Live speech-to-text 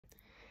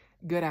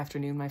Good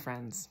afternoon, my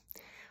friends.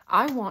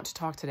 I want to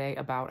talk today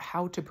about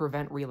how to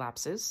prevent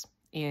relapses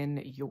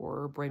in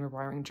your brain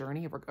rewiring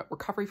journey of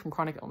recovery from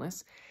chronic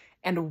illness,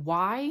 and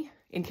why,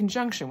 in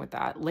conjunction with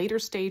that, later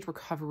stage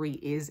recovery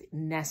is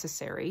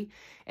necessary,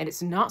 and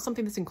it's not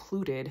something that's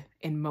included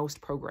in most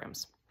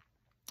programs.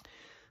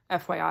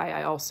 FYI,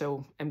 I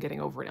also am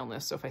getting over an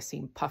illness, so if I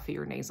seem puffy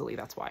or nasally,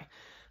 that's why.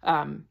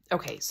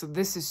 Okay, so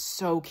this is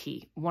so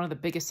key. One of the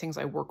biggest things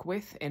I work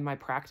with in my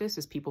practice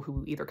is people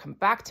who either come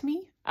back to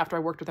me after I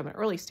worked with them at an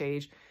early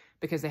stage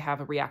because they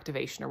have a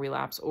reactivation or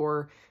relapse,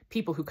 or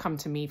people who come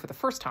to me for the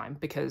first time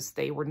because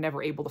they were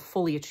never able to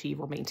fully achieve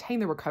or maintain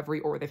their recovery,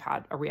 or they've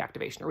had a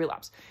reactivation or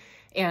relapse.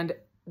 And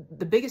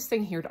the biggest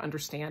thing here to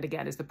understand,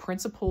 again, is the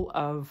principle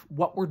of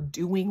what we're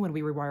doing when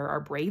we rewire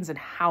our brains and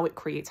how it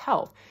creates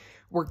health.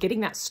 We're getting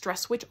that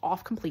stress switch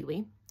off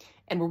completely,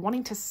 and we're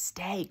wanting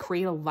to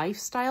create a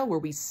lifestyle where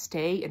we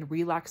stay in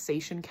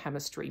relaxation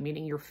chemistry,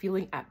 meaning you're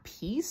feeling at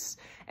peace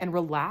and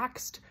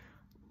relaxed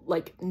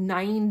like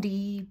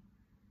 90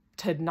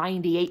 to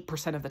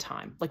 98% of the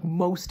time, like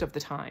most of the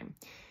time,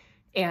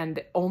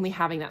 and only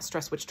having that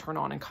stress switch turn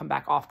on and come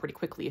back off pretty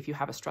quickly if you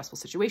have a stressful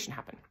situation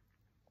happen.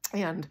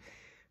 And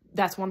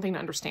that's one thing to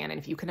understand. And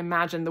if you can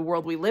imagine the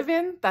world we live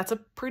in, that's a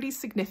pretty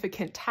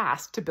significant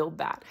task to build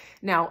that.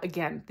 Now,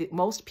 again,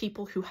 most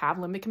people who have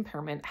limbic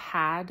impairment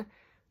had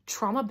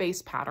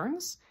trauma-based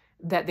patterns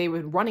that they were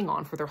running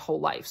on for their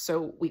whole life.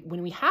 So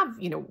when we have,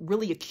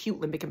 really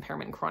acute limbic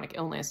impairment and chronic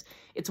illness,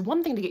 it's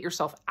one thing to get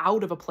yourself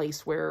out of a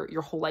place where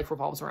your whole life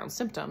revolves around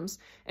symptoms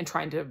and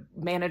trying to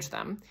manage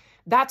them.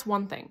 That's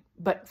one thing.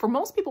 But for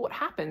most people, what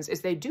happens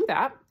is they do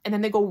that, and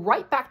then they go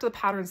right back to the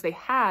patterns they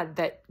had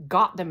that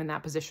got them in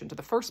that position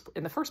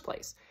in the first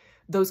place.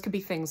 Those could be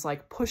things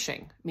like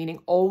pushing, meaning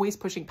always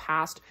pushing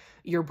past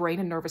your brain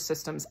and nervous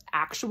system's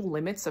actual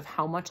limits of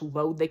how much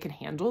load they can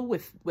handle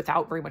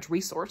without very much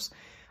resource.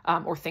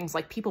 Or things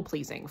like people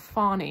pleasing,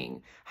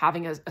 fawning,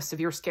 having a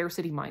severe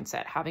scarcity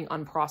mindset, having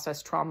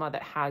unprocessed trauma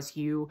that has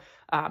you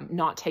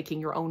not taking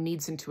your own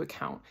needs into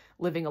account,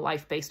 living a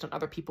life based on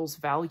other people's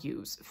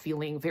values,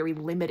 feeling very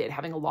limited,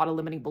 having a lot of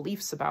limiting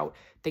beliefs about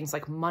things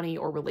like money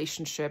or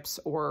relationships,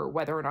 or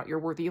whether or not you're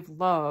worthy of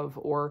love,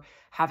 or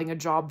having a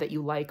job that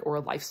you like or a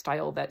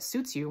lifestyle that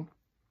suits you.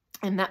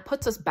 And that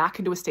puts us back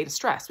into a state of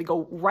stress. We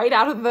go right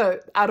out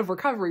of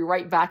recovery,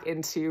 right back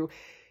into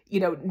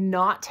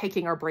not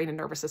taking our brain and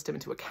nervous system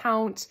into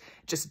account,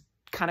 just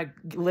kind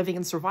of living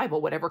in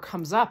survival, whatever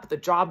comes up. The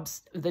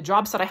jobs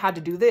said I had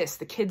to do this,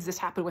 this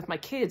happened with my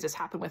kids, this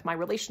happened with my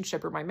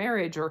relationship or my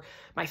marriage or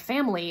my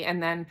family.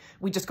 And then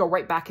we just go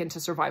right back into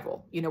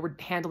survival. We're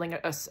handling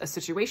a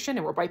situation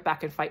and we're right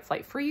back in fight,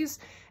 flight, freeze.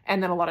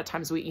 And then a lot of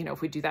times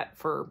if we do that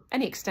for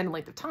any extended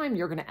length of time,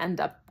 you're going to end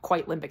up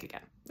quite limbic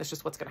again. That's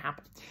just what's going to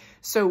happen.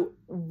 So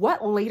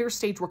what later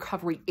stage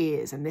recovery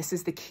is, and this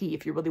is the key,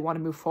 if you really want to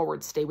move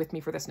forward, stay with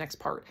me for this next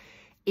part,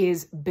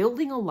 is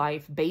building a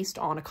life based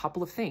on a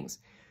couple of things.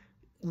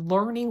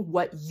 Learning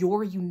what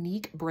your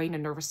unique brain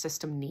and nervous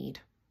system need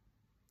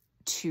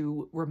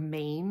to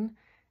remain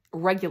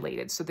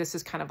regulated. So this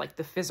is kind of like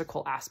the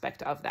physical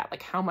aspect of that.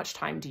 Like, how much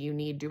time do you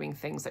need doing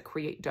things that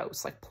create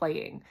dose, like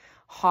playing,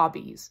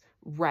 hobbies,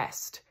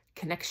 rest,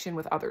 connection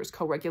with others,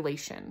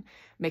 co-regulation,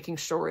 making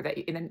sure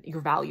that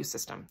your value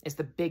system is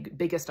the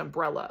biggest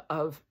umbrella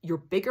of your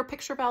bigger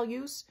picture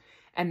values.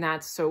 And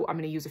that's, so I'm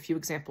going to use a few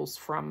examples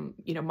from,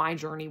 my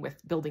journey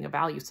with building a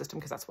value system,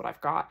 because that's what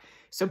I've got.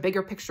 So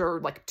bigger picture,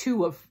 like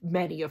two of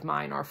many of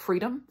mine are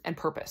freedom and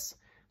purpose.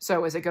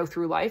 So as I go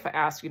through life, I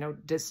ask,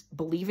 does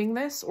believing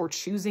this or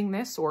choosing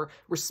this or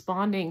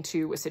responding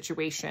to a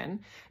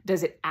situation,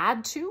 does it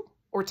add to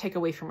or take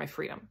away from my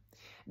freedom?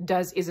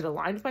 Is it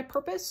aligned with my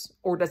purpose,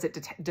 or does it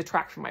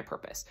detract from my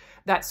purpose?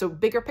 So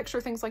bigger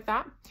picture things like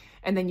that.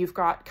 And then you've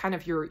got kind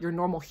of your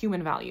normal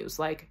human values.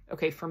 Like,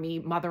 okay, for me,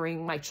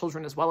 mothering my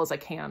children as well as I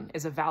can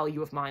is a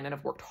value of mine, and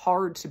I've worked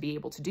hard to be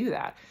able to do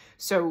that.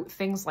 So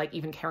things like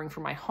even caring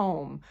for my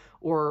home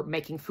or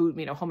making food,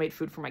 homemade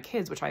food for my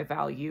kids, which I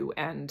value,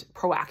 and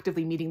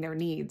proactively meeting their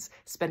needs,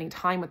 spending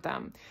time with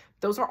them.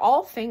 Those are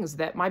all things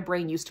that my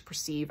brain used to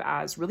perceive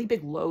as really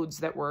big loads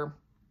that were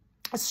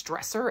a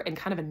stressor and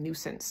kind of a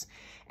nuisance.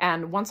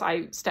 And once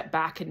I stepped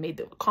back and made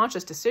the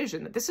conscious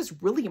decision that this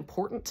is really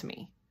important to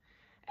me,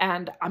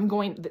 and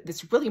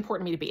it's really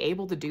important to me to be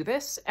able to do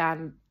this.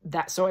 And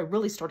so I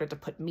really started to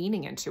put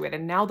meaning into it.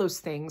 And now those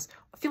things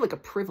feel like a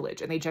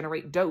privilege, and they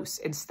generate dose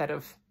instead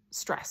of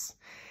stress.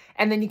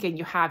 And then again,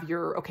 you have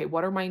okay,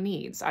 what are my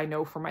needs? I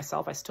know for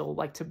myself, I still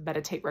like to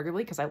meditate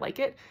regularly because I like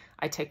it.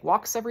 I take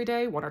walks every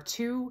day, 1 or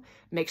 2,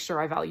 make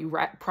sure I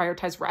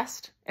prioritize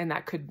rest. And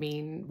that could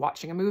mean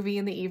watching a movie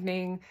in the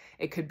evening.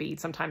 It could be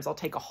sometimes I'll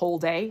take a whole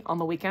day on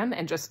the weekend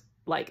and just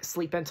like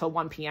sleep until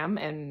 1 p.m.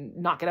 and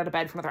not get out of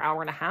bed for another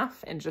hour and a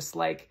half, and just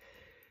like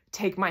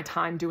take my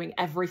time doing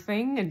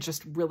everything and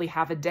just really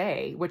have a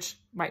day, which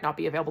might not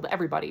be available to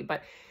everybody,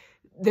 but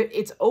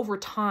it's over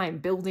time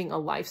building a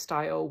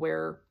lifestyle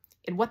where,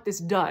 and what this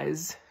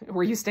does,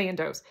 where you stay in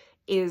dose,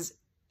 is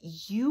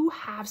you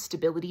have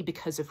stability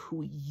because of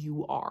who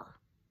you are,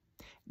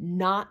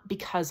 not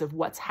because of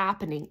what's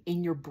happening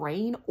in your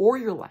brain or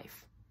your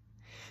life.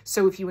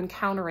 So if you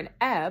encounter an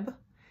ebb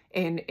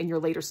in your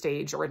later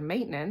stage or in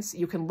maintenance,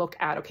 you can look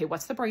at, okay,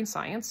 what's the brain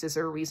science? Is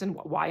there a reason?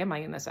 Why am I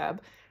in this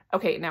ebb?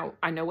 Okay, now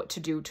I know what to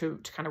do to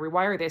kind of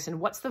rewire this, and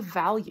what's the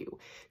value?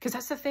 Because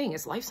that's the thing,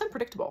 is life's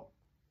unpredictable.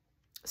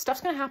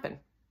 Stuff's going to happen.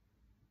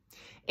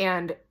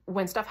 And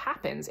when stuff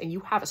happens and you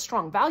have a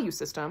strong value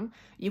system,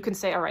 you can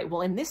say, all right,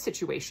 well, in this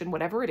situation,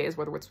 whatever it is,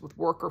 whether it's with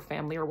work or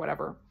family or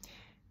whatever,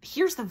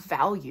 here's the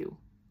value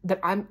that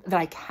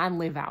I can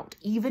live out,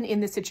 even in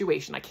this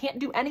situation. I can't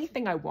do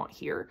anything I want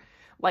here.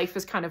 Life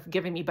is kind of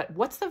giving me, but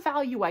what's the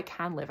value I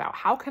can live out?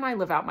 How can I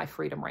live out my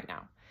freedom right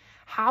now?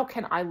 How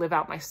can I live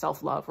out my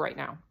self-love right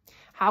now?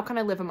 How can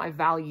I live in my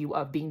value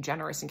of being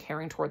generous and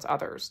caring towards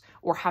others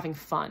or having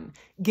fun,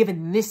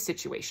 given this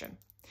situation?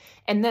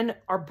 And then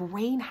our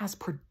brain has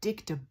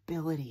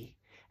predictability,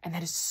 and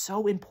that is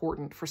so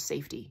important for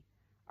safety.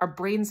 Our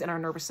brains and our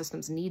nervous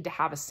systems need to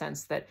have a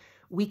sense that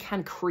we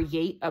can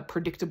create a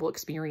predictable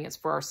experience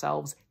for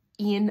ourselves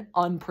in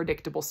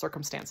unpredictable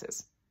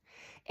circumstances.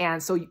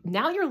 And so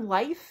now your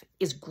life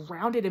is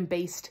grounded and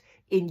based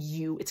in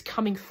you. It's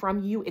coming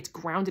from you. It's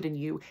grounded in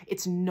you.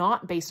 It's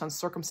not based on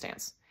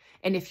circumstance.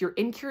 And if you're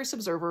in Curious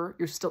Observer,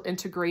 you're still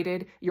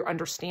integrated, your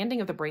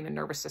understanding of the brain and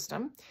nervous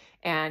system,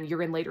 and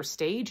you're in later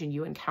stage and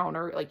you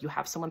encounter, like you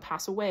have someone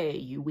pass away,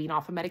 you wean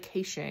off a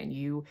medication,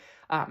 you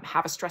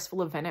have a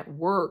stressful event at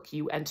work,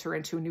 you enter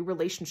into a new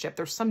relationship,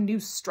 there's some new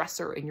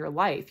stressor in your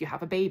life, you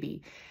have a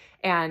baby,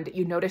 and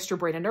you notice your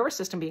brain and nervous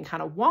system being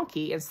kind of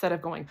wonky, instead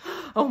of going,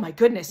 oh my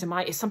goodness,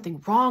 is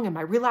something wrong? Am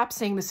I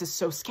relapsing? This is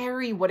so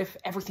scary. What if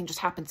everything just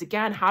happens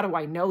again? How do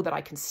I know that I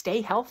can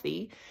stay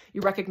healthy?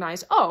 You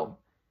recognize, oh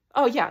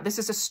yeah, this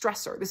is a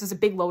stressor. This is a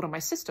big load on my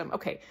system.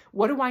 Okay,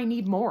 what do I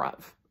need more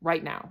of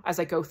right now as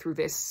I go through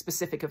this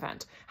specific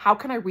event? How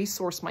can I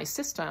resource my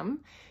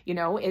system? You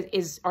know,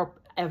 is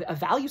a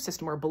value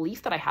system or a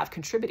belief that I have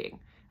contributing?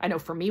 I know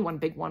for me, one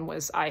big one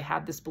was I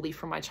had this belief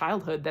from my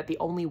childhood that the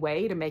only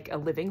way to make a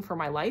living for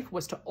my life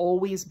was to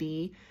always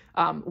be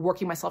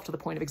working myself to the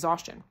point of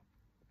exhaustion.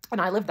 And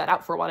I lived that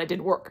out for a while. It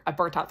didn't work. I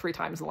burnt out 3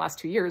 times in the last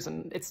 2 years,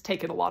 and it's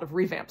taken a lot of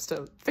revamps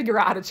to figure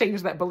out how to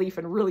change that belief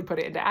and really put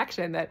it into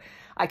action, that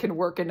I can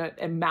work in an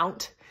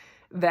amount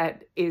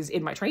that is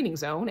in my training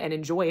zone and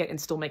enjoy it and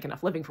still make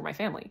enough living for my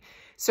family.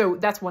 So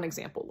that's one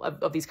example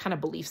of these kind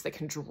of beliefs that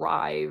can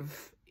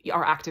drive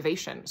our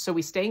activation. So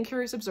we stay in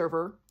Curious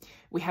Observer,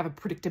 we have a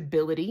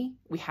predictability,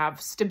 we have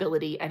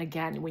stability. And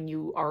again, when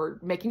you are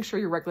making sure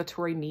your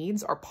regulatory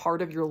needs are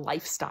part of your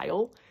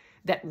lifestyle,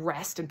 that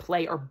rest and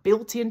play are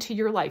built into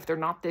your life. They're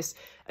not this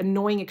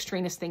annoying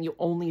extraneous thing you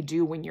only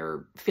do when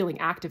you're feeling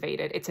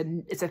activated.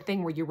 It's a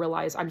thing where you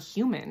realize I'm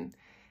human.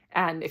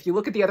 And if you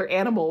look at the other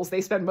animals,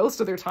 they spend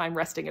most of their time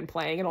resting and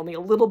playing, and only a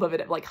little bit of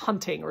it like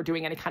hunting or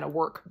doing any kind of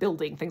work,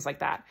 building, things like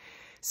that.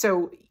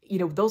 So, you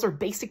know, those are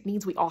basic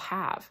needs we all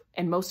have.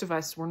 And most of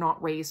us were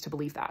not raised to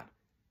believe that.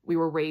 We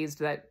were raised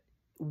that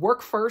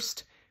work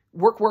first,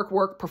 work,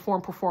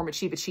 perform,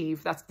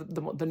 achieve. That's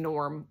the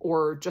norm,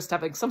 or just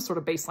having some sort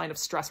of baseline of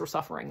stress or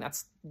suffering.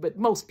 But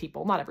most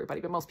people, not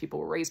everybody, but most people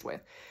were raised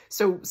with.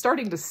 So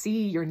starting to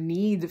see your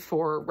need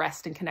for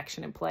rest and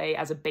connection and play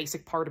as a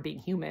basic part of being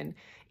human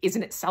is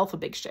in itself a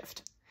big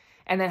shift.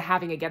 And then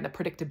having, again, the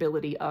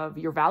predictability of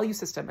your value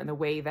system and the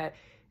way that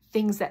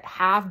things that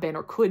have been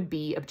or could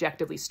be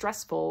objectively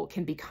stressful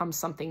can become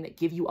something that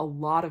give you a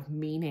lot of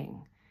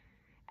meaning.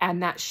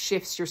 And that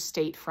shifts your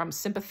state from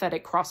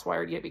sympathetic,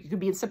 crosswired. You could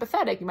be in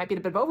sympathetic, you might be in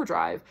a bit of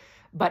overdrive,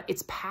 but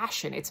it's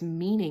passion, it's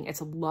meaning,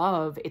 it's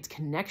love, it's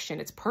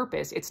connection, it's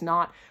purpose. It's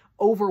not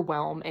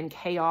overwhelm and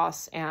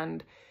chaos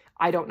and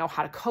I don't know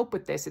how to cope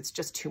with this. It's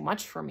just too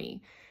much for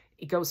me.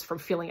 It goes from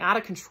feeling out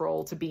of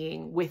control to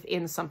being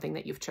within something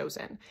that you've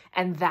chosen.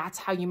 And that's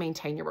how you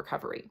maintain your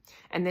recovery.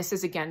 And this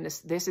is, again,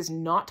 this is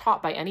not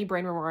taught by any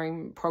brain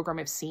rewiring program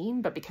I've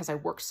seen, but because I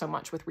work so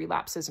much with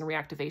relapses and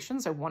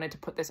reactivations, I wanted to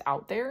put this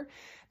out there.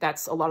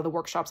 That's a lot of the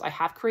workshops I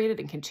have created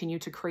and continue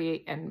to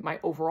create. And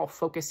my overall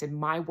focus in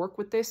my work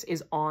with this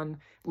is on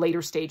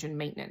later stage and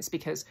maintenance,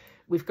 because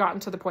we've gotten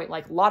to the point,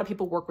 like a lot of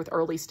people work with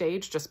early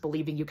stage, just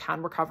believing you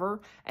can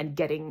recover and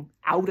getting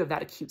out of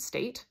that acute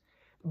state.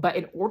 But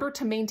in order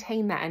to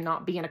maintain that and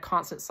not be in a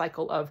constant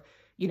cycle of,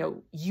 you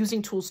know,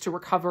 using tools to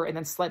recover and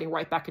then sliding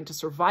right back into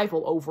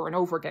survival over and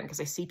over again, because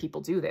I see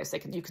people do this.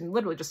 You can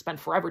literally just spend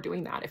forever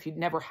doing that if you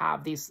never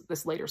have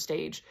this later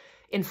stage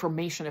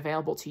information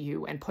available to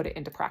you and put it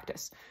into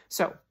practice.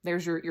 So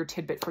there's your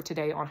tidbit for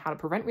today on how to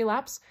prevent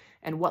relapse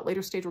and what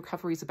later stage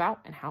recovery is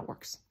about and how it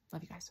works.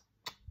 Love you guys.